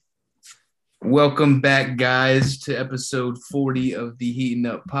Welcome back, guys, to episode 40 of the Heating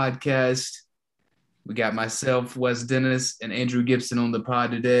Up podcast. We got myself, Wes Dennis, and Andrew Gibson on the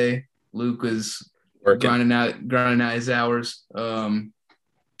pod today. Luke is Working. grinding out his hours. But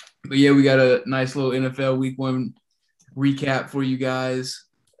yeah, we got a nice little NFL Week 1 recap for you guys.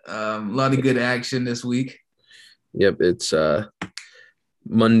 A lot of good action this week. Yep, it's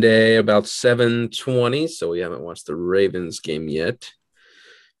Monday about 7:20, so we haven't watched the Ravens game yet.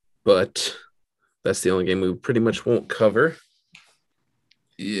 But that's the only game we pretty much won't cover.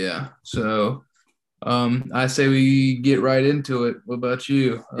 Yeah, so I say we get right into it. What about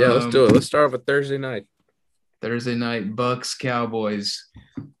you? Yeah, let's do it. Let's start off with Thursday night. Thursday night, Bucks, Cowboys.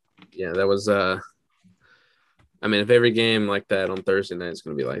 Yeah, that was if every game like that on Thursday night is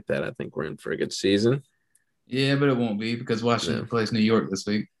going to be like that, I think we're in for a good season. Yeah, but it won't be because Washington plays New York this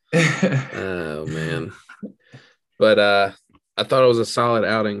week. Oh, man. But I thought it was a solid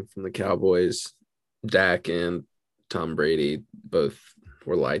outing from the Cowboys. Dak and Tom Brady both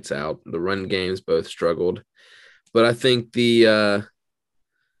were lights out. The run games both struggled. But I think the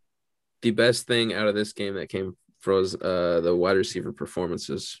best thing out of this game that came was the wide receiver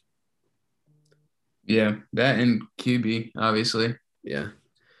performances. Yeah, that and QB, obviously. Yeah.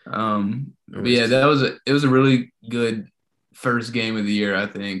 But yeah, it was a really good first game of the year, I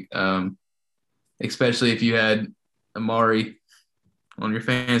think. Especially if you had Amari on your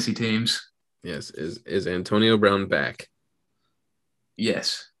fantasy teams. Yes. Is Antonio Brown back?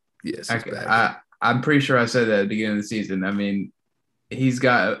 Yes. Yes, he's back. I'm pretty sure I said that at the beginning of the season. I mean, he's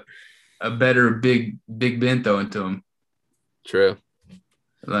got a better Big Ben throwing to him. True.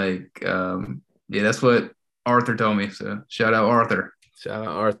 Yeah, that's what Arthur told me. So shout out Arthur. Shout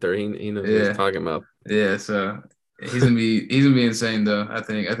out Arthur. He knows what he's talking about. Yeah, so he's gonna be insane though. I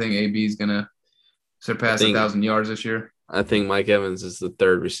think AB is gonna surpass 1,000 yards this year. I think Mike Evans is the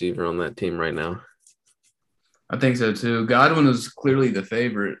third receiver on that team right now. I think so too. Godwin was clearly the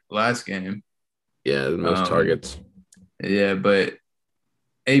favorite last game. Yeah, the most targets. Yeah, but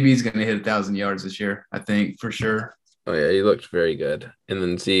AB's gonna hit 1,000 yards this year, I think, for sure. Oh yeah, he looked very good. And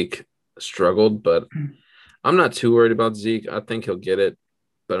then Zeke struggled, but I'm not too worried about Zeke. I think he'll get it.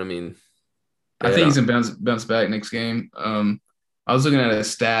 But I mean, I think he's gonna bounce back next game. I was looking at a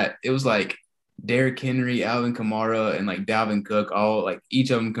stat. It was like Derrick Henry, Alvin Kamara, and like Dalvin Cook, all like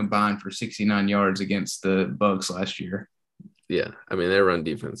each of them combined for 69 yards against the Bucks last year. Yeah, I mean their run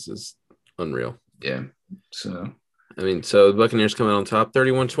defense is unreal. Yeah, so the Buccaneers coming on top,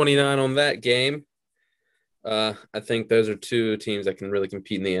 31-29 on that game. I think those are two teams that can really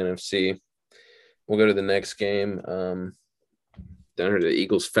compete in the NFC. We'll go to the next game. Down here, the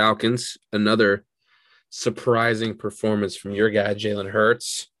Eagles-Falcons. Another surprising performance from your guy, Jalen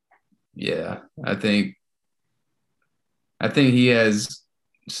Hurts. Yeah, I think he has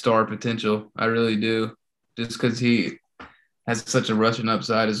star potential. I really do. Just because he has such a rushing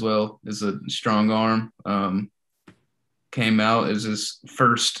upside as well. It's a strong arm. Came out as his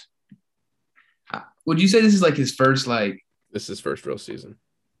first. Would you say this is like his first This is his first real season.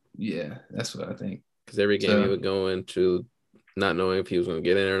 Yeah, that's what I think. Because every game he would go into not knowing if he was going to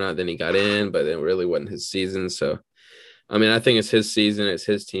get in or not. Then he got in, but it really wasn't his season. So, I mean, I think it's his season. It's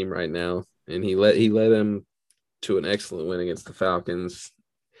his team right now. And he led them to an excellent win against the Falcons.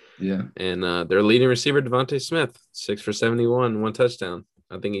 Yeah. And their leading receiver, Devontae Smith, 6 for 71, 1 touchdown.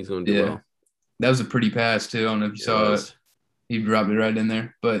 I think he's going to do well. That was a pretty pass, too. I don't know if you saw it. He dropped it right in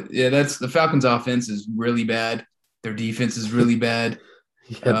there. But, yeah, the Falcons' offense is really bad. Their defense is really bad.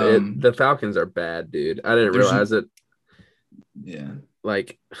 Yeah, the Falcons are bad, dude. I didn't realize it. Yeah.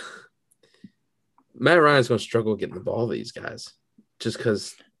 Like, Matt Ryan's going to struggle getting the ball to these guys just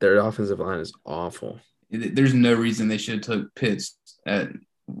because their offensive line is awful. There's no reason they should have took Pitts at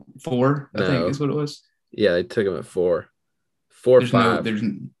 4, I think is what it was. Yeah, they took him at 4. 4 5.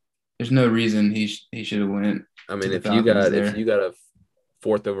 There's no reason he should have went. I mean, if you got a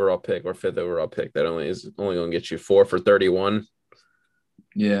 4th overall pick or 5th overall pick, that only going to get you 4 for 31.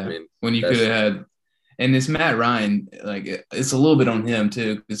 Yeah, I mean, when you could have had, and it's Matt Ryan, like it's a little bit on him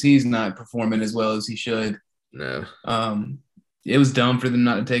too because he's not performing as well as he should. No. It was dumb for them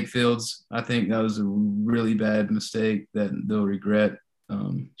not to take Fields. I think that was a really bad mistake that they'll regret.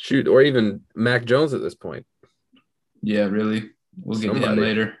 Or even Mac Jones at this point. Yeah, really. We'll get to him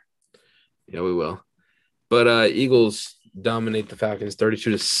later. Yeah, we will. But Eagles dominate the Falcons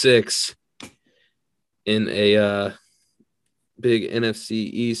 32-6 in a big NFC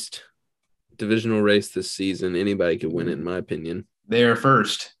East divisional race this season. Anybody could win it, in my opinion. They are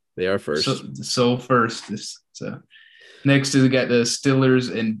first. So first. So next, we got the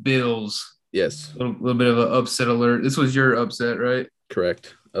Steelers and Bills. Yes. A little bit of an upset alert. This was your upset, right?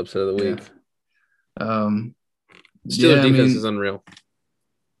 Correct. Upset of the week. Um, Steelers yeah, I defense is mean, unreal.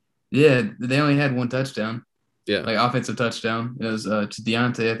 yeah, they only had one touchdown, Yeah. like offensive touchdown. It was to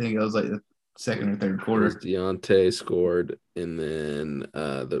Deontay. I think it was like the second or third It was quarter. Deontay scored, and then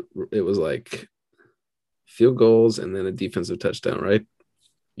it was like field goals and then a defensive touchdown, right?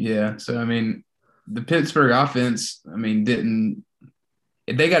 Yeah, so I mean, the Pittsburgh offense, I mean, didn't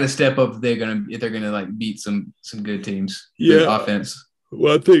they got to step up if they're gonna like beat some good teams. The Yeah. offense.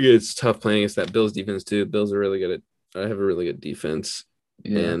 Well, I think it's tough playing against that Bills defense too. Bills are really good at. I have a really good defense,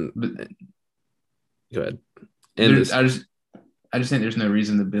 Yeah, and but go ahead. And there, this, I just think there's no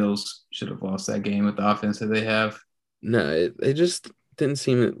reason the Bills should have lost that game with the offense that they have. no, it just didn't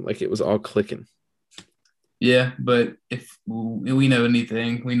seem like it was all clicking. Yeah, but if we know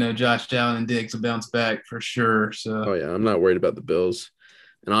anything, we know Josh Allen and Diggs will bounce back for sure. Oh So yeah, I'm not worried about the Bills,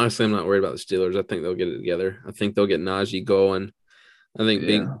 and honestly, I'm not worried about the Steelers. I think they'll get it together. I think they'll get Najee going. I think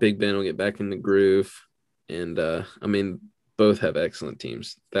yeah, Big Ben will get back in the groove, and I mean, both have excellent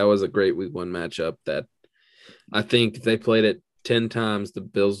teams. That was a great Week 1 matchup. That I think if they played it 10 times, the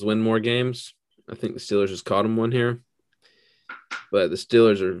Bills win more games. I think the Steelers just caught them one here, but the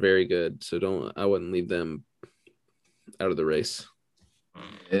Steelers are very good, so I wouldn't leave them out of the race.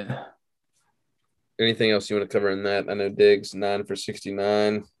 yeah, Anything else you want to cover in that? I know Diggs 9 for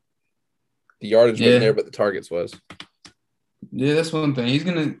 69. The yardage wasn't yeah, there, but the targets was. yeah. That's one thing.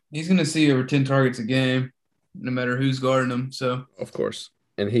 He's gonna see over 10 targets a game, no matter who's guarding him. So Of course.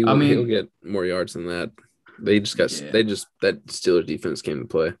 And I he'll mean, get more yards than that. yeah, That Steelers defense came to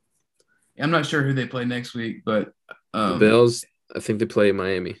play. I'm not sure who they play next week, but The Bills, I think they play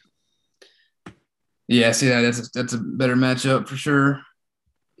Miami. yeah, see that's a better matchup for sure.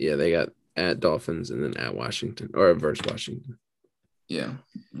 Yeah, they got at Dolphins and then at Washington or versus Washington. Yeah.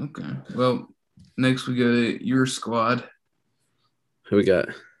 Okay. Well, next we go to your squad. Who we got?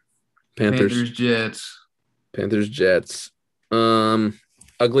 Panthers. Panthers, Jets. Panthers, Jets.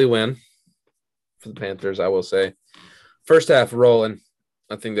 Ugly win for the Panthers, I will say. First half rolling.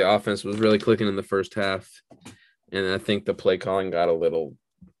 I think the offense was really clicking in the first half. And I think the play calling got a little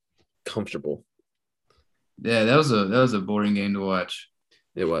comfortable. Yeah, that was a boring game to watch.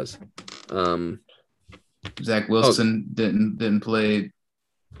 It was. Zach Wilson didn't play.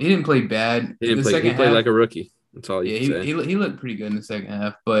 He didn't play bad. He didn't The play. He second played half, like a rookie. That's all you yeah, can say. he looked pretty good in the second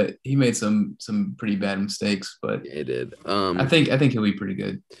half, but he made some pretty bad mistakes. But Yeah, he did. I think he'll be pretty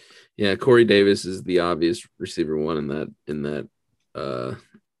good. Yeah, Corey Davis is the obvious receiver one in that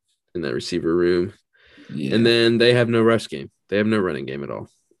receiver room. Yeah. And then they have no rush game. They have no running game at all.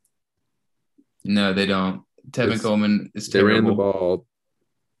 No, they don't. Tevin Coleman is They terrible. ran the ball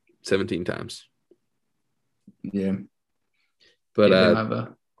 17 times. Yeah. But yeah, they don't have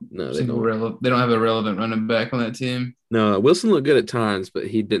a no, they don't. they don't have a relevant running back on that team. No, Wilson looked good at times, but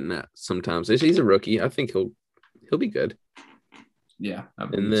he didn't sometimes. He's a rookie. I think he'll be good. Yeah.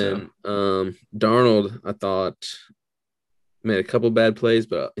 And then Darnold, I thought, made a couple bad plays,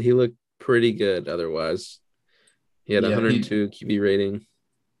 but he looked pretty good otherwise. He had 102 QB rating.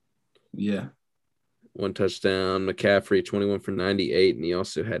 Yeah. 1 touchdown. McCaffrey, 21 for 98, and he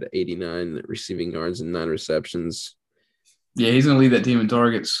also had 89 receiving yards and 9 receptions. Yeah, he's going to lead that team in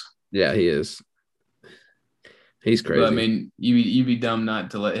targets. Yeah, he is. He's crazy. But, I mean, you'd be dumb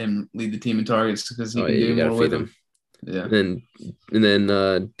not to let him lead the team in targets because he can do more with them. Yeah. And then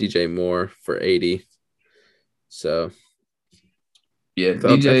DJ Moore for 80. So, yeah, I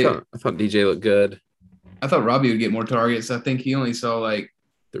thought DJ looked good. I thought Robbie would get more targets. I think he only saw like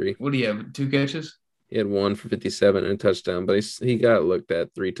 3. What do you have? 2 catches? He had 1 for 57 and a touchdown, but he got looked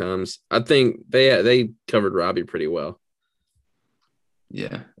at 3 times. I think they covered Robbie pretty well.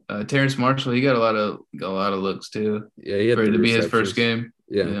 Yeah, Terrence Marshall, he got a lot of looks too. Yeah, he had to be his first game.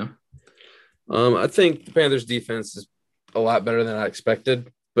 Yeah. I think the Panthers defense is a lot better than I expected,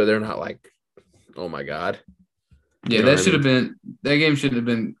 but they're not like, oh my god. Yeah, that game shouldn't have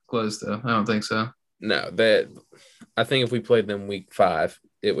been close though. I don't think so. No, I think if we played them week 5,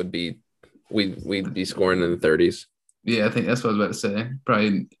 it would be we'd be scoring in the 30s. Yeah, I think that's what I was about to say.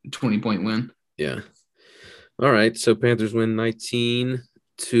 Probably 20-point win. Yeah. All right, so Panthers win 19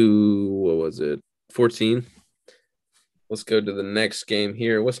 to 14. Let's go to the next game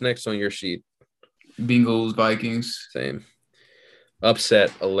here. What's next on your sheet? Bengals, Vikings. Same.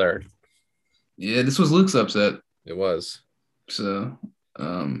 Upset alert. Yeah, this was Luke's upset. It was. So,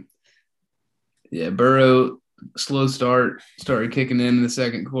 yeah, Burrow, slow start, started kicking in the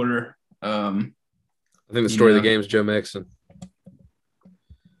second quarter. I think the story of the game is Joe Mixon.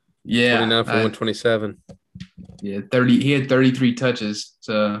 Yeah. 29 for 127. Yeah, 30. He had 33 touches.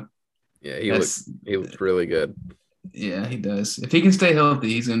 So, yeah, he looked really good. Yeah, he does. If he can stay healthy,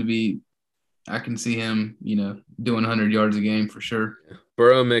 he's going to be I can see him, doing 100 yards a game for sure.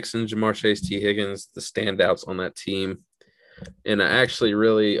 Burrow, Mixon, Jamar Chase, T. Higgins, the standouts on that team, and an actually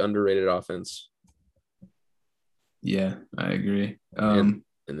really underrated offense. Yeah, I agree. And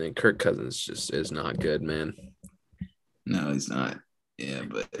then Kirk Cousins just is not good, man. No, he's not. Yeah,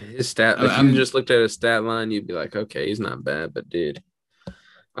 but his stat, if you just looked at his stat line, you'd be like, okay, he's not bad. But dude,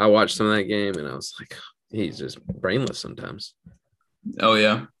 I watched some of that game and I was like, he's just brainless sometimes. Oh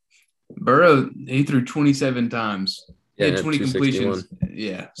yeah, Burrow, he threw 27 times. He had 20 completions.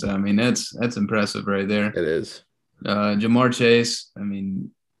 Yeah, so I mean that's impressive right there. It is. Jamar Chase, I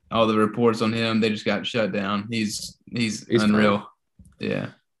mean, all the reports on him, they just got shut down. He's unreal. Fine. Yeah,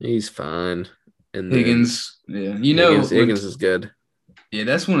 he's fine. And Higgins, Higgins is good. Yeah,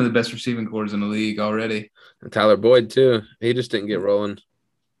 that's one of the best receiving corps in the league already. And Tyler Boyd too. He just didn't get rolling.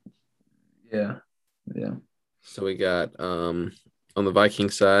 Yeah. So we got on the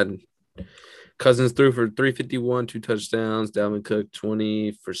Vikings side, Cousins threw for 351, 2 touchdowns. Dalvin Cook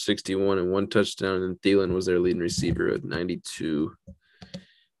 20 for 61 and 1 touchdown. And Thielen was their leading receiver with 92,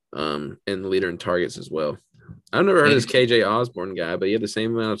 and leader in targets as well. I've never heard of this KJ Osborne guy, but he had the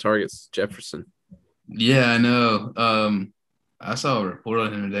same amount of targets as Jefferson. Yeah, I know. I saw a report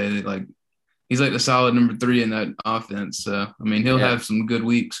on him today that he's like the solid number 3 in that offense. So I mean, he'll have some good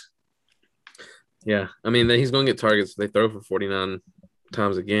weeks. Yeah, I mean, he's going to get targets. They throw for 49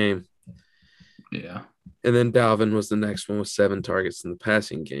 times a game. Yeah. And then Dalvin was the next one with 7 targets in the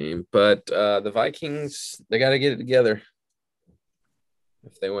passing game. But the Vikings, they got to get it together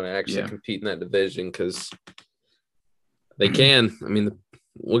if they want to actually compete in that division, because they can. I mean,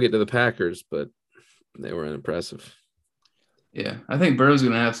 we'll get to the Packers, but they were unimpressive. Yeah, I think Burrow's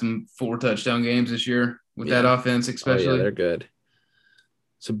going to have some 4 touchdown games this year with that offense, especially. Oh, yeah, they're good.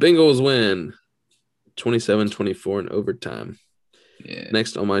 So Bengals win 27-24 in overtime. Yeah.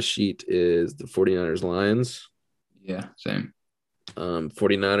 Next on my sheet is the 49ers Lions. Yeah, same.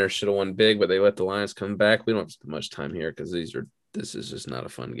 49ers should have won big, but they let the Lions come back. We don't have much time here because this is just not a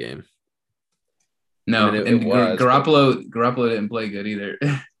fun game. No, I mean, and Garoppolo didn't play good either.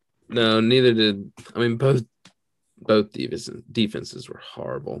 No, neither did. I mean, both defenses were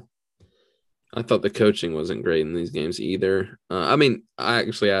horrible. I thought the coaching wasn't great in these games either. I mean,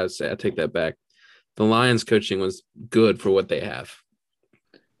 I'd say I take that back. The Lions coaching was good for what they have.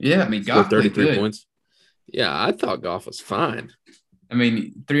 Yeah, I mean, Goff 33 points. Yeah, I thought Goff was fine. I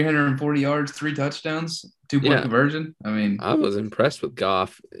mean, 340 yards, 3 touchdowns, 2-point conversion. I mean, I was impressed with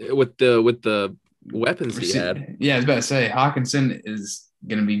Goff with the weapons he had. Yeah, I was about to say Hawkinson is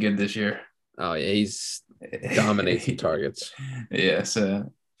going to be good this year. Oh yeah, he's dominating targets. Yeah,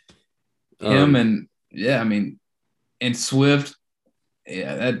 so him and and Swift.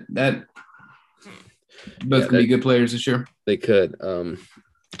 Yeah, that both can be good players this year. They could.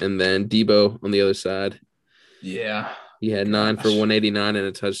 And then Debo on the other side. Yeah. He had 9 for 189 and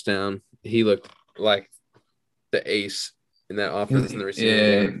a touchdown. He looked like the ace in that offense in the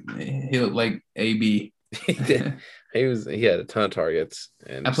receiving game. He looked like AB. He did. He had a ton of targets.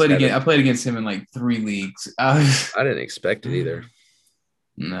 And I played against him in like 3 leagues. I didn't expect it either.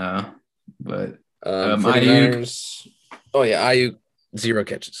 No, but 49ers. Oh yeah, Ayuk 0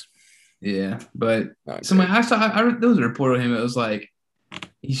 catches. Yeah, but I read there was a report of him. It was like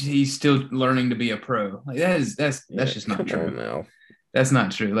he's still learning to be a pro. Like that's just not true. Now. That's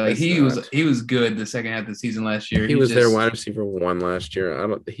not true. Like he was good the second half of the season last year. He was their wide receiver 1 last year. I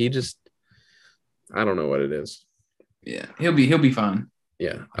don't know what it is. Yeah, he'll be fine.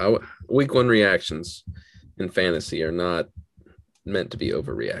 Yeah, week 1 reactions in fantasy are not meant to be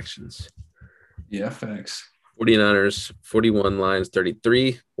overreactions. Yeah, facts. 49ers 41, Lions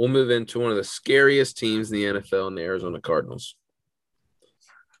 33. We'll move into one of the scariest teams in the NFL, in the Arizona Cardinals.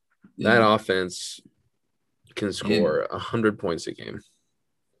 Yeah. That offense can score 100 points a game.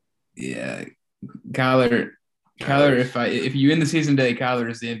 Yeah, Kyler. If you end the season today, Kyler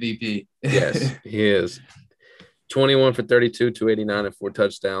is the MVP. Yes, he is. 21 for 32, 289 and 4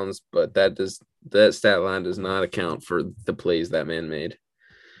 touchdowns, but that stat line does not account for the plays that man made.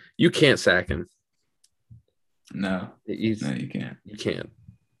 You can't sack him. No, you can't. You can't.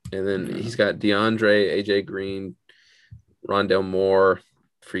 And then he's got DeAndre, AJ Green, Rondale Moore,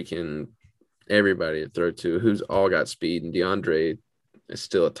 freaking everybody to throw to, who's all got speed. And DeAndre is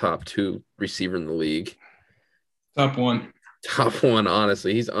still a top 2 receiver in the league. Top 1. Top 1,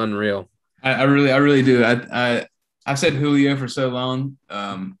 honestly. He's unreal. I really do. I've said Julio for so long.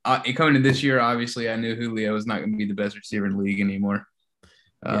 Coming to this year, obviously, I knew Julio was not going to be the best receiver in the league anymore.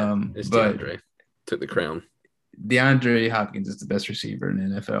 It's DeAndre took the crown. DeAndre Hopkins is the best receiver in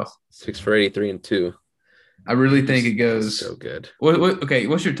the NFL. 6 for 83 and 2. I really think it goes so good. Okay,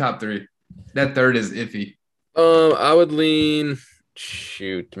 what's your top 3? That third is iffy. I would lean.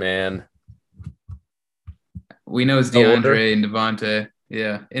 Shoot, man. We know it's No order. DeAndre and Devontae.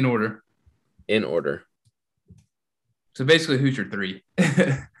 Yeah, in order. In order. So basically, who's your three?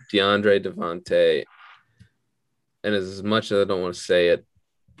 DeAndre, Devontae, and as much as I don't want to say it,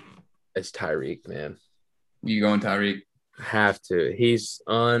 it's Tyreek, man. You going Tyreek? Have to. He's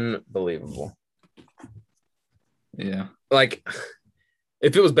unbelievable. Yeah. Like,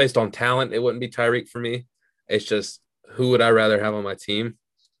 if it was based on talent, it wouldn't be Tyreek for me. It's just who would I rather have on my team?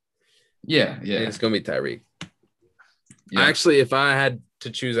 Yeah, And yeah. it's gonna be Tyreek. Yeah. Actually, if I had to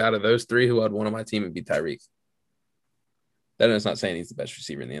choose out of those three, who I'd want on my team, it'd be Tyreek. That is not saying he's the best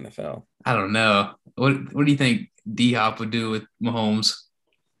receiver in the NFL. I don't know. What do you think D Hop would do with Mahomes?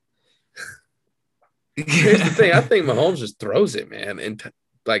 Here's the thing. I think Mahomes just throws it, man, and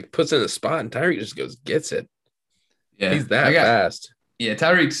like puts it in the spot, and Tyreek just goes gets it. Yeah, He's that fast. Yeah,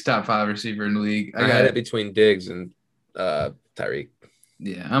 Tyreek's top 5 receiver in the league. I had it between Diggs and Tyreek.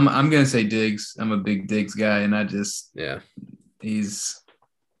 Yeah, I'm gonna say Diggs. I'm a big Diggs guy, and he's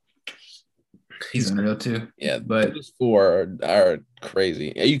unreal too. Yeah, but those four are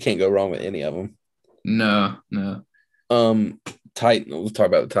crazy. You can't go wrong with any of them. No. Titan. We'll talk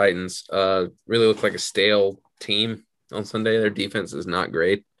about the Titans. Really looked like a stale team on Sunday. Their defense is not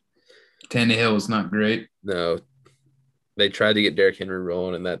great. Tannehill was not great. No, they tried to get Derrick Henry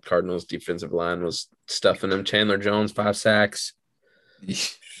rolling, and that Cardinals defensive line was stuffing him. Chandler Jones 5 sacks.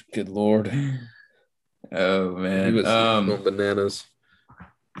 Good Lord. Oh man, he was going bananas.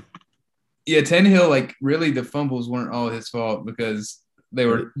 Yeah, Tannehill, like really, the fumbles weren't all his fault because they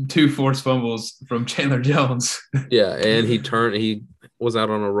were 2 forced fumbles from Chandler Jones. Yeah, and he was out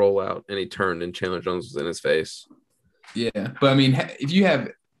on a rollout, and he turned, and Chandler Jones was in his face. Yeah, but I mean, if you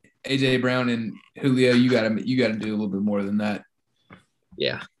have AJ Brown and Julio, you gotta do a little bit more than that.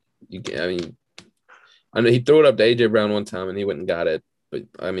 Yeah, I know he threw it up to AJ Brown one time, and he went and got it. But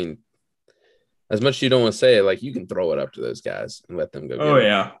I mean, as much as you don't want to say it, like you can throw it up to those guys and let them go. Oh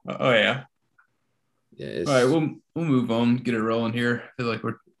yeah. Yeah. All right, we'll move on, get it rolling here. I feel like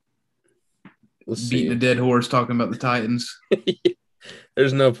we're beating a dead horse talking about the Titans.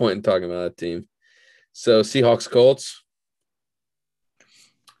 There's no point in talking about that team. So Seahawks Colts.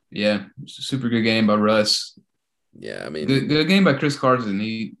 Yeah, super good game by Russ. Yeah, I mean, good game by Chris Carson.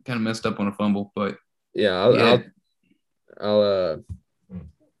 He kind of messed up on a fumble, but yeah, I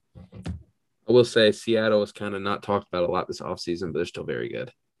will say Seattle was kind of not talked about a lot this offseason, but they're still very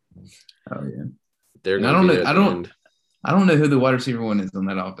good. Oh yeah. I don't know who the wide receiver one is on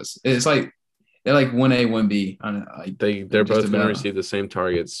that office. It's like they're like 1A, 1B. They're both going to receive the same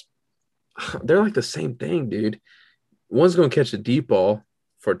targets. They're like the same thing, dude. One's going to catch a deep ball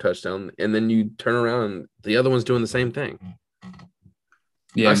for a touchdown, and then you turn around and the other one's doing the same thing.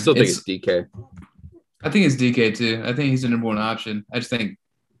 Yeah, I still think it's DK. I think it's DK too. I think he's the number one option. I just think.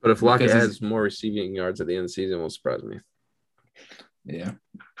 But if Lockett has more receiving yards at the end of the season, it won't surprise me. Yeah.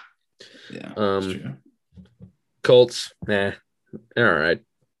 Colts, nah, they're all right.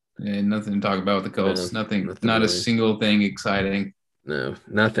 Yeah, nothing to talk about with the Colts. Nothing not really. A single thing exciting. No,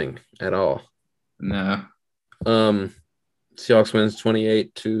 nothing at all. No. Seahawks wins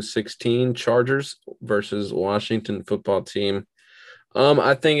 28-16. Chargers versus Washington football team.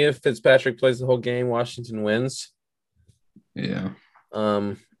 I think if Fitzpatrick plays the whole game, Washington wins. Yeah.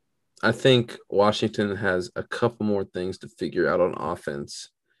 I think Washington has a couple more things to figure out on offense,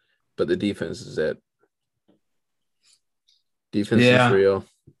 but the defense is it. Defense is real.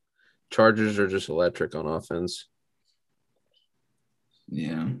 Chargers are just electric on offense.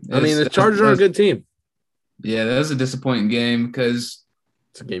 Yeah. I mean, the Chargers are a good team. Yeah, that was a disappointing game because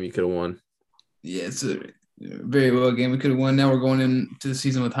it's a game you could have won. Yeah, it's a very well game we could have won. Now we're going into the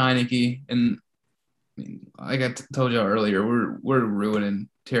season with Heineke, and I mean, like I told y'all earlier, we're ruining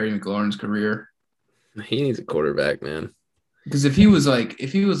Terry McLaurin's career. He needs a quarterback, man. Because if he was like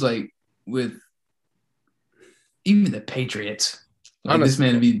with even the Patriots, this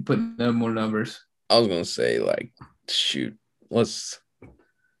man would be putting up more numbers. I was gonna say, shoot,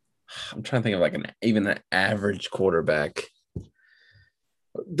 I'm trying to think of even an average quarterback.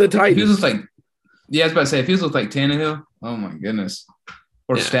 The Titans. If he was I was about to say, if he was like Tannehill, oh my goodness,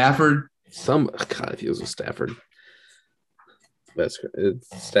 or Stafford. If he was with Stafford,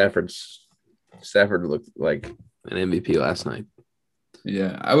 Stafford looked like an MVP last night.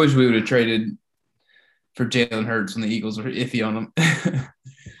 Yeah, I wish we would have traded for Jalen Hurts when the Eagles were iffy on him.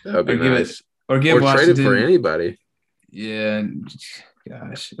 That would be nice. Or Washington. Traded for anybody. Yeah,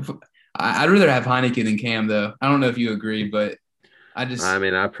 gosh, I'd rather have Heineke than Cam, though. I don't know if you agree, but I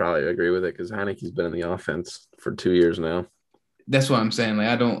probably agree with it because Heineke's been in the offense for 2 years now. that's what I'm saying. Like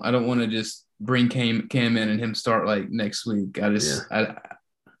I don't want to just bring Cam in and him start like next week. You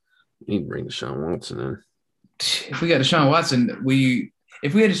need to bring Deshaun Watson in. If we got Deshaun Watson,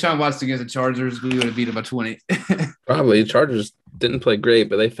 if we had Deshaun Watson against the Chargers, we would have beat them by 20. Probably. Chargers didn't play great,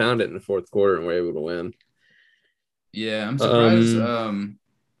 but they found it in the fourth quarter and were able to win. Yeah, I'm surprised. I'm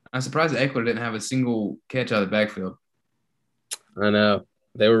surprised Eckler didn't have a single catch out of the backfield. I know.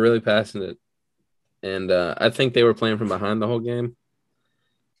 They were really passing it. And I think they were playing from behind the whole game.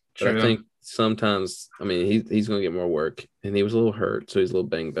 But True. I think sometimes, I mean, he's going to get more work. And he was a little hurt, so he's a little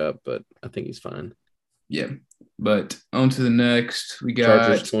banged up, but I think he's fine. Yeah. But on to the next. We got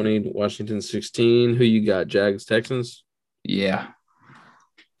Chargers 20, Washington 16. Who you got? Jags, Texans? Yeah.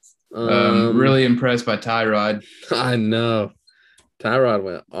 Really impressed by Tyrod. I know. Tyrod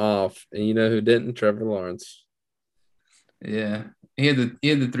went off. And you know who didn't? Trevor Lawrence. Yeah. He had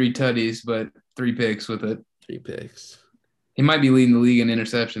the 3 tutties, but 3 picks with it. 3 picks. He might be leading the league in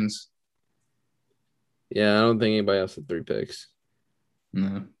interceptions. Yeah, I don't think anybody else had 3 picks.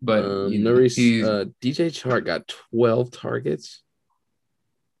 No, but DJ Chark got 12 targets.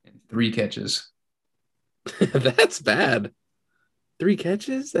 3 catches. That's bad. 3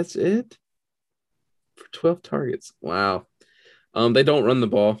 catches? That's it? For 12 targets. Wow. They don't run the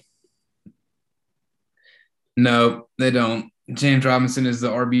ball. No, they don't. James Robinson is the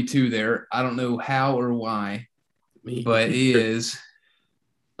RB2 there. I don't know how or why, but he is.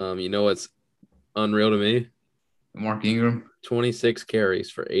 You know what's unreal to me? Mark Ingram. 26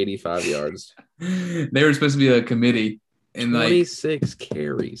 carries for 85 yards. They were supposed to be a committee. And 26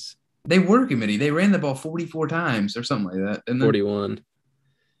 carries. They were a committee. They ran the ball 44 times or something like that. 41.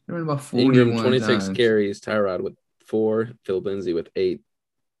 They ran the ball 41 Ingram, 26 times. carries. Tyrod with 4. Phil Lindsay with 8.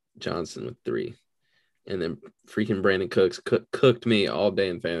 Johnson with 3. And then freaking Brandon Cooks cooked me all day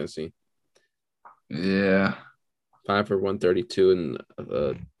in fantasy. Yeah. 5 for 132 and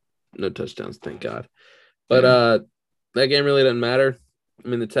no touchdowns, thank God. But that game really doesn't matter. I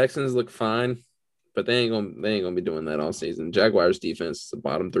mean, the Texans look fine, but they ain't gonna be doing that all season. Jaguars defense is a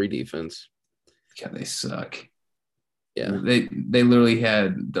bottom 3 defense. God, they suck. Yeah. They literally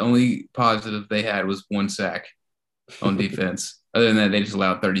had the only positive they had was 1 sack on defense. Other than that, they just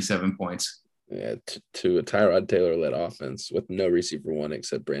allowed 37 points. Yeah, to a Tyrod Taylor-led offense with no receiver 1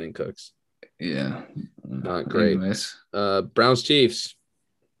 except Brandon Cooks. Yeah. Not great. Anyways. Browns Chiefs.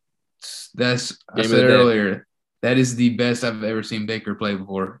 I said earlier, that is the best I've ever seen Baker play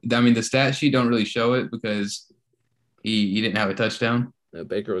before. I mean, the stat sheet don't really show it because he didn't have a touchdown. No,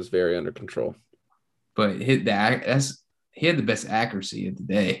 Baker was very under control. But he had the best accuracy of the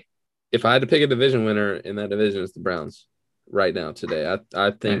day. If I had to pick a division winner in that division, it's the Browns right now today.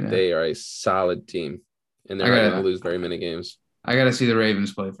 I think they are a solid team, and they're not going to lose very many games. I got to see the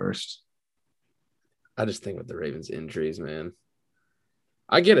Ravens play first. I just think with the Ravens' injuries, man.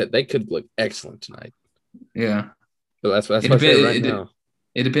 I get it. They could look excellent tonight. Yeah. But that's what I say right now.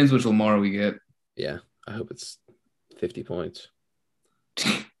 It depends which Lamar we get. Yeah. I hope it's 50 points.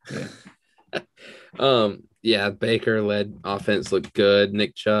 Yeah. Yeah, Baker-led offense looked good.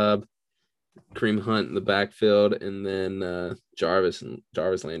 Nick Chubb, Kareem Hunt in the backfield, and then Jarvis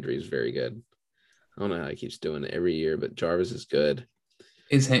Landry is very good. I don't know how he keeps doing it every year, but Jarvis is good.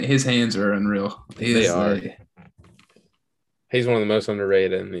 His hands are unreal. They are. He's one of the most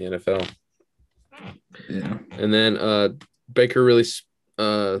underrated in the NFL. Yeah. And then Baker really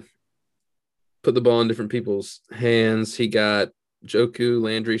put the ball in different people's hands. He got Joku,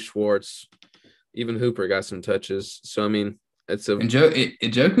 Landry, Schwartz, even Hooper got some touches. So, I mean,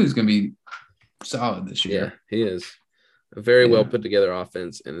 Joku's going to be solid this year. Yeah, he is. A very well put together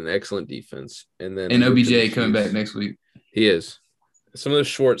offense and an excellent defense. And OBJ coming back next week. He is. Some of those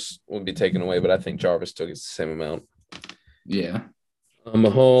Schwartz will be taken away, but I think Jarvis still gets the same amount. Yeah.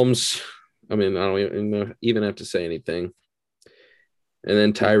 Mahomes, I mean, I don't even have to say anything. And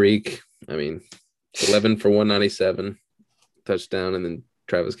then Tyreek, I mean, 11 for 197, touchdown, and then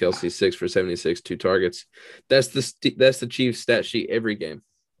Travis Kelce, 6 for 76, 2 targets. That's the Chiefs stat sheet every game,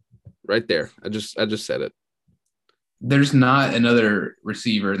 right there. I just said it. There's not another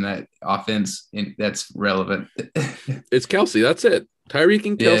receiver in that offense that's relevant. It's Kelce. That's it. Tyreek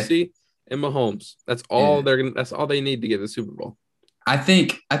and Kelce and Mahomes. That's all That's all they need to get the Super Bowl. I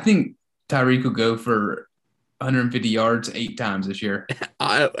think Tyreek will go for 150 yards 8 times this year.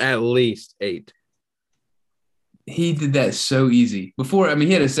 At least 8. He did that so easy. Before, I mean,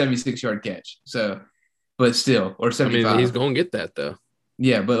 he had a 76-yard catch. So, but still, or 75. I mean, he's going to get that, though.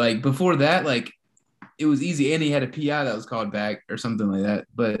 Yeah, but, like, before that, like, it was easy. And he had a PI that was called back or something like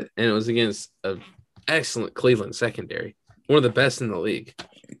that. And it was against an excellent Cleveland secondary. One of the best in the league.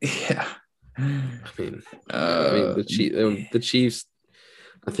 Yeah. The Chiefs,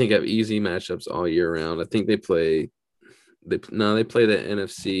 I think, have easy matchups all year round. I think they play the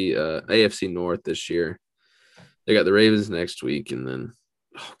AFC North this year. They got the Ravens next week, and then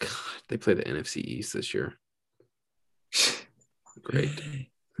they play the NFC East this year. Great.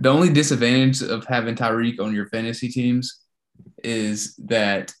 The only disadvantage of having Tyreek on your fantasy teams is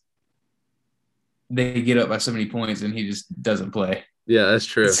that they get up by so many points and he just doesn't play. Yeah, that's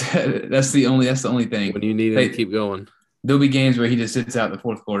true. That's the only thing. When you need him to keep going. There'll be games where he just sits out in the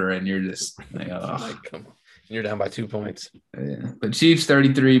fourth quarter and you're just like, oh. Come on. You're down by 2 points. Yeah. But Chiefs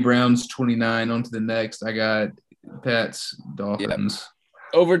 33, Browns 29. On to the next. I got Pats, Dolphins.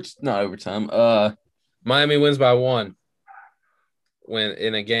 Yeah. Not overtime. Miami wins by 1. When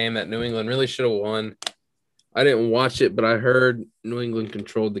in a game that New England really should have won. I didn't watch it, but I heard New England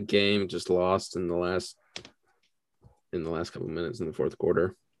controlled the game, just lost in the last couple of minutes in the fourth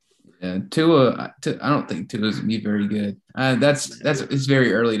quarter. Yeah, Tua. I don't think Tua's gonna be very good. It's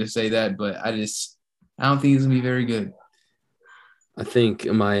very early to say that, but I don't think he's gonna be very good. I think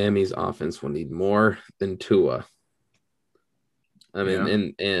Miami's offense will need more than Tua. I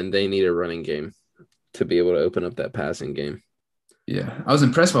mean, and they need a running game to be able to open up that passing game. Yeah, I was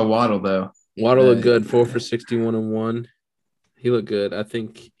impressed by Waddle though. Waddle looked good, 4 for 61 and 1. He looked good. I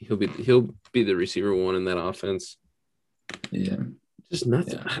think he'll be the receiver 1 in that offense. Yeah, just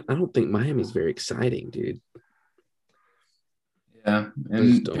nothing. Yeah. I don't think Miami's very exciting, dude. Yeah,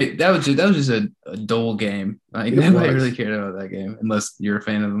 and that was just a dull game. Like nobody really cared about that game unless you're a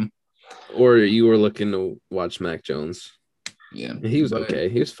fan of them, or you were looking to watch Mac Jones. Yeah, he was okay.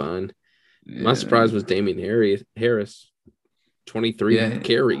 He was fine. Yeah. My surprise was Damian Harris, 23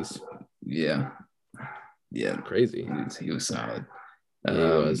 carries. Yeah, crazy. He was solid. He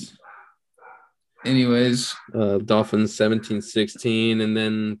was. Anyways, Dolphins 17-16, and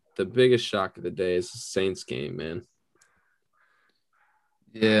then the biggest shock of the day is the Saints game, man.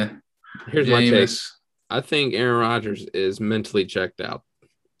 Yeah. Here's my take. I think Aaron Rodgers is mentally checked out.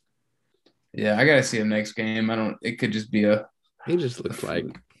 Yeah, I gotta see him next game. It could just be he just looks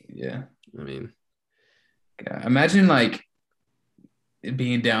like. Yeah. I mean. Yeah, imagine like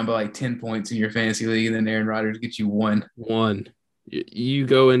being down by like 10 points in your fantasy league and then Aaron Rodgers gets you 1. You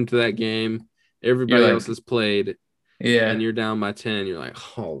go into that game, everybody else has played. Yeah. And you're down by 10. You're like,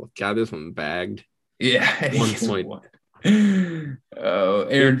 oh God, this one bagged. Yeah. 1 point. Oh,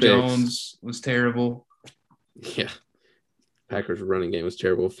 Aaron Jones was terrible. Yeah. Packers running game was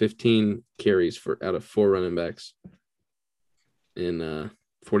terrible. 15 carries out of 4 running backs in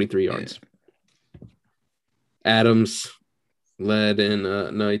 43 yards. Yeah. Adams led in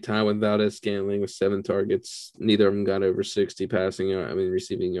he tied with Valdez-Scantling with 7 targets. Neither of them got over 60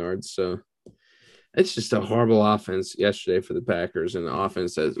 receiving yards. So it's just a horrible offense yesterday for the Packers, and the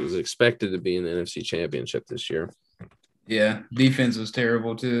offense that was expected to be in the NFC Championship this year. Yeah, defense was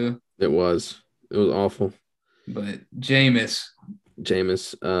terrible too. It was awful. But Jameis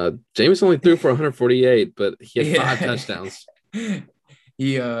only threw for 148, but he had 5 touchdowns.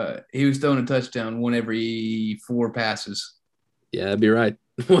 He was throwing a touchdown 1 every 4 passes. Yeah, that'd be right.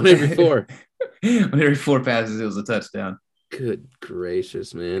 1 every 4. 1 every 4 passes, it was a touchdown. Good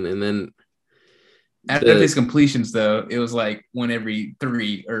gracious, man! And then after his completions, though, it was like 1 every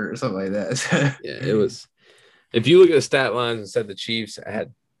 3 or something like that. Yeah, it was. If you look at the stat lines and said the Chiefs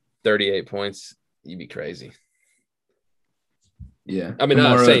had 38 points, you'd be crazy. Yeah. I mean,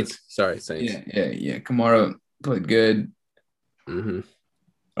 Saints. Sorry, Saints. Yeah. Kamara played good.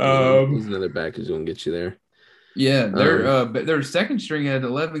 Mm-hmm. He's another back who's going to get you there. Yeah, their second string had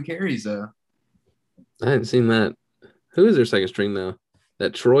 11 carries, though. I hadn't seen that. Who is their second string, though?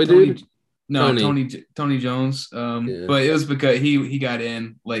 That Troy dude? No, Tony Jones. But it was because he got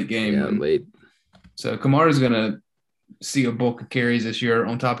in late game. Yeah, late. So Kamara's going to see a bulk of carries this year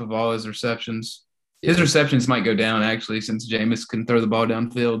on top of all his receptions. His receptions might go down, actually, since Jameis can throw the ball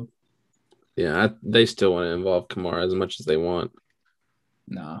downfield. Yeah, they still want to involve Kamara as much as they want.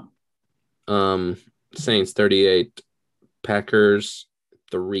 No. Saints 38, Packers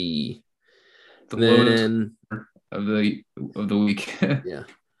 3. The lowest of the week. Yeah.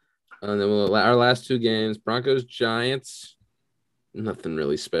 And then our last 2 games, Broncos Giants. Nothing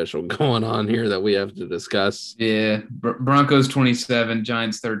really special going on here that we have to discuss. Yeah, Broncos 27,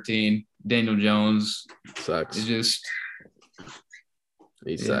 Giants 13. Daniel Jones sucks.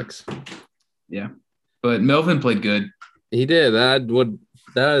 He sucks. Yeah, but Melvin played good. He did.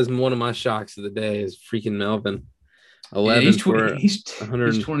 That is one of my shocks of the day. Is freaking Melvin. 11 he's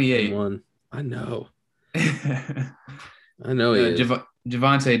 28. I know. I know he is.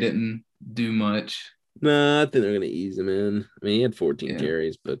 Javonte didn't do much. Nah, I think they're gonna ease him in. I mean, he had 14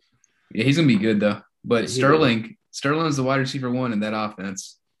 carries, but Yeah, he's gonna be good though. Yeah, But he will. Sterling's the wide receiver one in that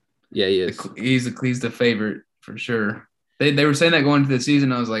offense. Yeah, he is. He's the favorite for sure. They were saying that going into the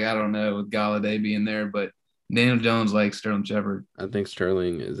season. I was like, I don't know with Galladay being there, but Daniel Jones likes Sterling Shepard. I think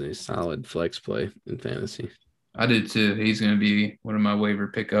Sterling is a solid flex play in fantasy. I did too. He's going to be one of my waiver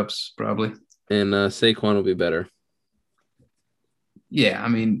pickups probably. And Saquon will be better. Yeah, I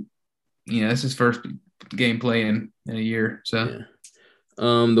mean, it's his first game playing in a year. So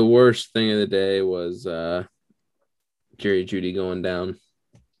Yeah. The worst thing of the day was Jerry Jeudy going down.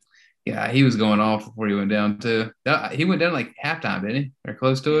 yeah, he was going off before he went down too. He went down like halftime, didn't he? Or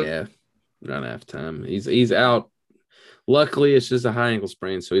close to it. Yeah, not half time. He's out. Luckily, it's just a high ankle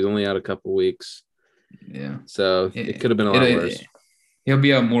sprain, so he's only out a couple weeks. Yeah. So it could have been a lot worse. He'll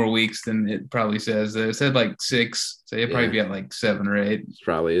be out more weeks than it probably says. It said like 6, so he'll probably be out like 7 or 8. It's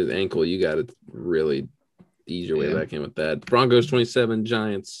probably his ankle. You got to really ease your way back in with that. Broncos 27,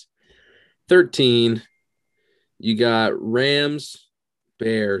 Giants 13. You got Rams,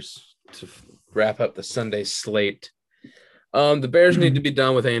 Bears to wrap up the Sunday slate. The Bears need to be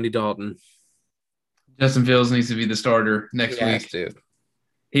done with Andy Dalton. Justin Fields needs to be the starter next week.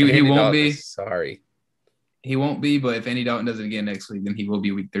 He won't Dalton, be. Sorry. He won't be, but if Andy Dalton does it again next week, then he will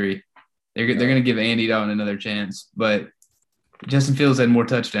be week 3. They're going to give Andy Dalton another chance, but Justin Fields had more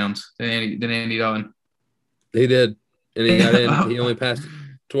touchdowns than Andy Dalton. He did, and he got in. He only passed it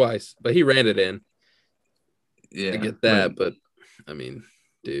twice, but he ran it in. Yeah, I get that, but I mean,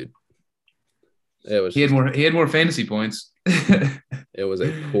 dude, he had more fantasy points. It was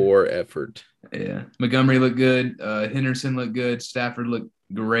a poor effort. Yeah, Montgomery looked good. Henderson looked good. Stafford looked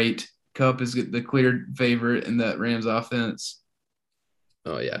great. Kupp is the clear favorite in that Rams offense.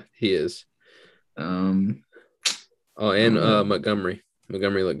 Oh yeah, he is. And Montgomery.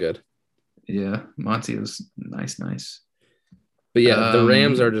 Montgomery looked good. Yeah, Monty was nice. But yeah, the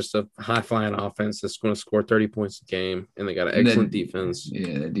Rams are just a high-flying offense that's going to score 30 points a game, and they got an excellent defense.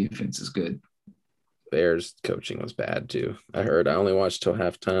 Yeah, the defense is good. Bears coaching was bad too. I only watched till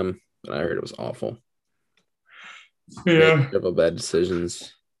halftime, but I heard it was awful. Yeah, several bad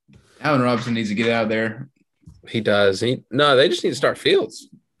decisions. Allen Robinson needs to get out of there. He does. They just need to start Fields.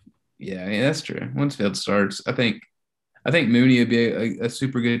 Yeah, that's true. Once Fields starts, I think Mooney would be a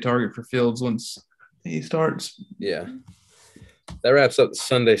super good target for Fields once he starts. Yeah. That wraps up the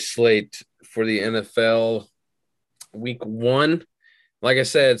Sunday slate for the NFL week 1. Like I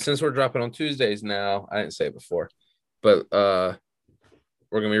said, since we're dropping on Tuesdays now, I didn't say it before, but we're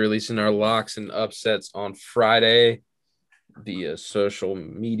going to be releasing our locks and upsets on Friday via social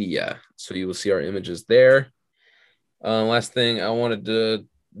media. So you will see our images there. Last thing I wanted to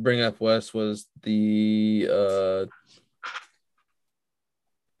bring up, Wes, was the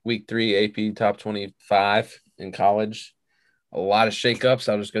week 3 AP top 25 in college. A lot of shakeups.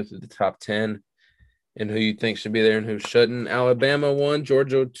 I'll just go through the top 10 and who you think should be there and who shouldn't. Alabama 1,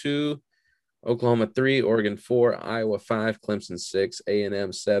 Georgia 2, Oklahoma 3, Oregon 4, Iowa 5, Clemson 6,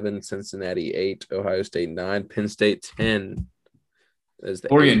 A&M 7, Cincinnati 8, Ohio State 9, Penn State 10.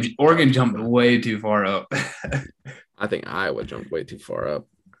 Oregon jumped way too far up. I think Iowa jumped way too far up.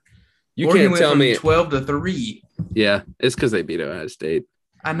 Oregon can't tell me 12 to 3. Yeah, it's because they beat Ohio State.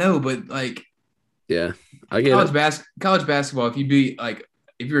 I know, but like, yeah, I get college basketball.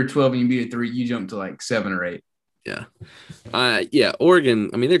 If you're 12 and you beat a 3, you jump to like 7 or 8. Yeah. Oregon.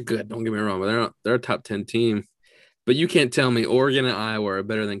 I mean, they're good. Don't get me wrong, but they're a top 10 team. But you can't tell me Oregon and Iowa are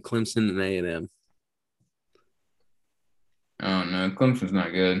better than Clemson and A&M. Oh no, Clemson's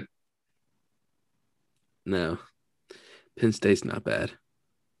not good. No, Penn State's not bad.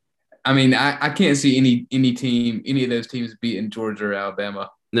 I mean, I can't see any of those teams beating Georgia or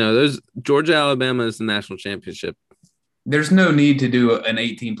Alabama. No, there's Georgia, Alabama is the national championship. There's no need to do an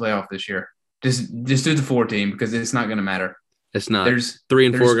 18 playoff this year. Just do the 4-team because it's not going to matter. It's not. 3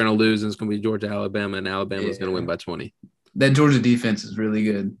 and 4 are going to lose, and it's going to be Georgia, Alabama, and Alabama's going to win by 20. That Georgia defense is really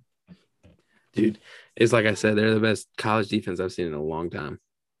good. Dude, it's like I said, they're the best college defense I've seen in a long time.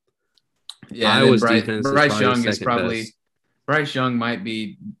 Yeah, Iowa's defense Bryce Young is probably best. Bryce Young might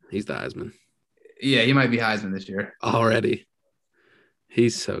be. He's the Heisman. Yeah, he might be Heisman this year. Already.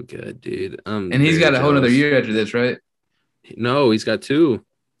 He's so good, dude. And he's got a whole other year after this, right? No, he's got 2.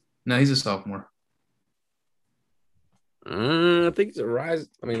 No, he's a sophomore. I think he's a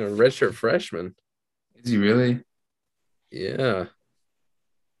redshirt freshman. Is he really? Yeah.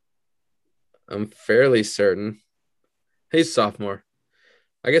 I'm fairly certain. He's sophomore.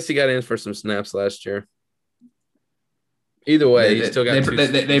 I guess he got in for some snaps last year. Either way, he still got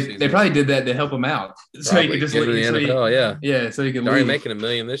they probably did that to help him out. So he could just get in the NFL, yeah. Yeah, so he could already making $1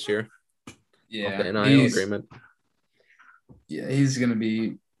 million this year. Yeah. The NIL agreement. Yeah, he's gonna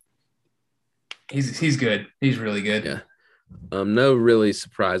be He's good. He's really good. Yeah. No really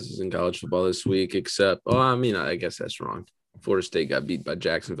surprises in college football this week, except, I guess that's wrong. Florida State got beat by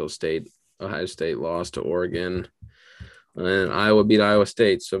Jacksonville State. Ohio State lost to Oregon. And Iowa beat Iowa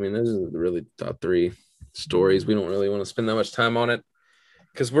State. So, those are the really top three stories. We don't really want to spend that much time on it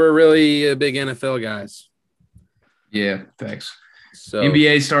because we're really big NFL guys. Yeah, thanks. So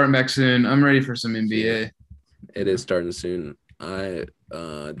NBA starting back soon. I'm ready for some NBA. Yeah, it is starting soon. I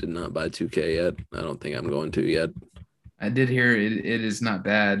did not buy 2K yet. I don't think I'm going to yet. I did hear it is not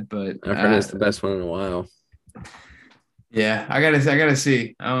bad, but I've heard it's the best one in a while. Yeah, I gotta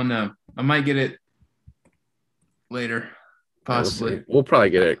see. I don't know. I might get it later, possibly. We'll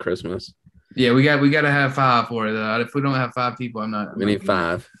probably get it at Christmas. Yeah, we gotta have 5 for it. If we don't have 5 people, We need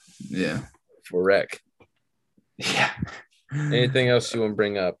 5. Yeah, for rec. Yeah. Anything else you want to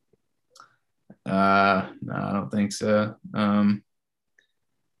bring up? No, I don't think so.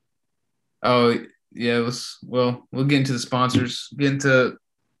 Oh yeah, we'll get into the sponsors. Get into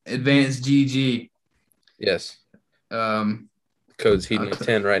Advanced GG. Yes. Code's Heating Up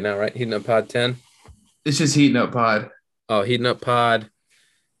 10 right now, right? Heating Up Pod 10. It's just Heating Up Pod. Oh, Heating Up Pod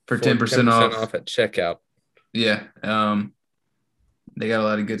for 10% off at checkout. Yeah. They got a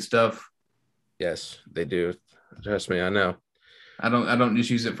lot of good stuff. Yes, they do. Trust me, I know. I don't just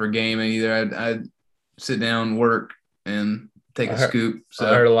use it for gaming either. I sit down, work, and take a scoop. So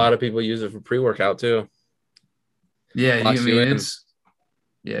I heard a lot of people use it for pre-workout too. Yeah, it's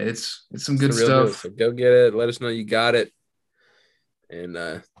some good stuff. Good. So go get it. Let us know you got it. And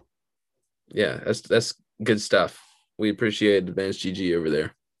that's good stuff. We appreciate Advanced GG over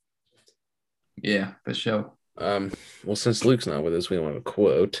there. Yeah, for sure. Well, since Luke's not with us, we don't have a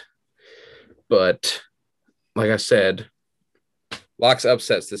quote. But like I said, Locks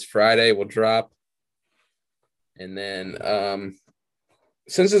Upsets this Friday will drop. And then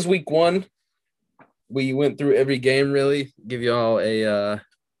since it's week 1, we went through every game really. Give you all a a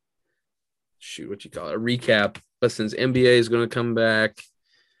recap. But since NBA is going to come back,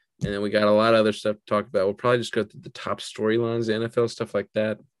 and then we got a lot of other stuff to talk about, we'll probably just go through the top storylines, the NFL stuff like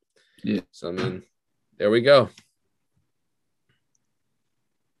that. Yeah. So there we go.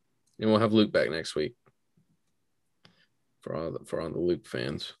 And we'll have Luke back next week for all the Luke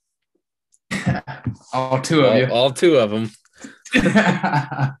fans. All 2 of you. All 2 of them.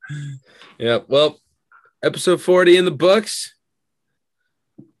 Yeah. Well, episode 40 in the books.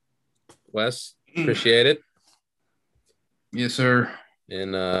 Wes, appreciate it. Yes, sir.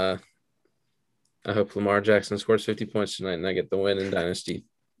 And I hope Lamar Jackson scores 50 points tonight and I get the win in Dynasty.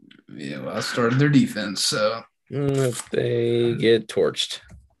 Yeah, well, I started their defense, so if they get torched.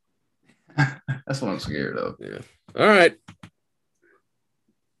 That's what I'm scared of. Yeah. All right.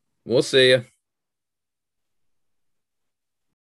 We'll see you.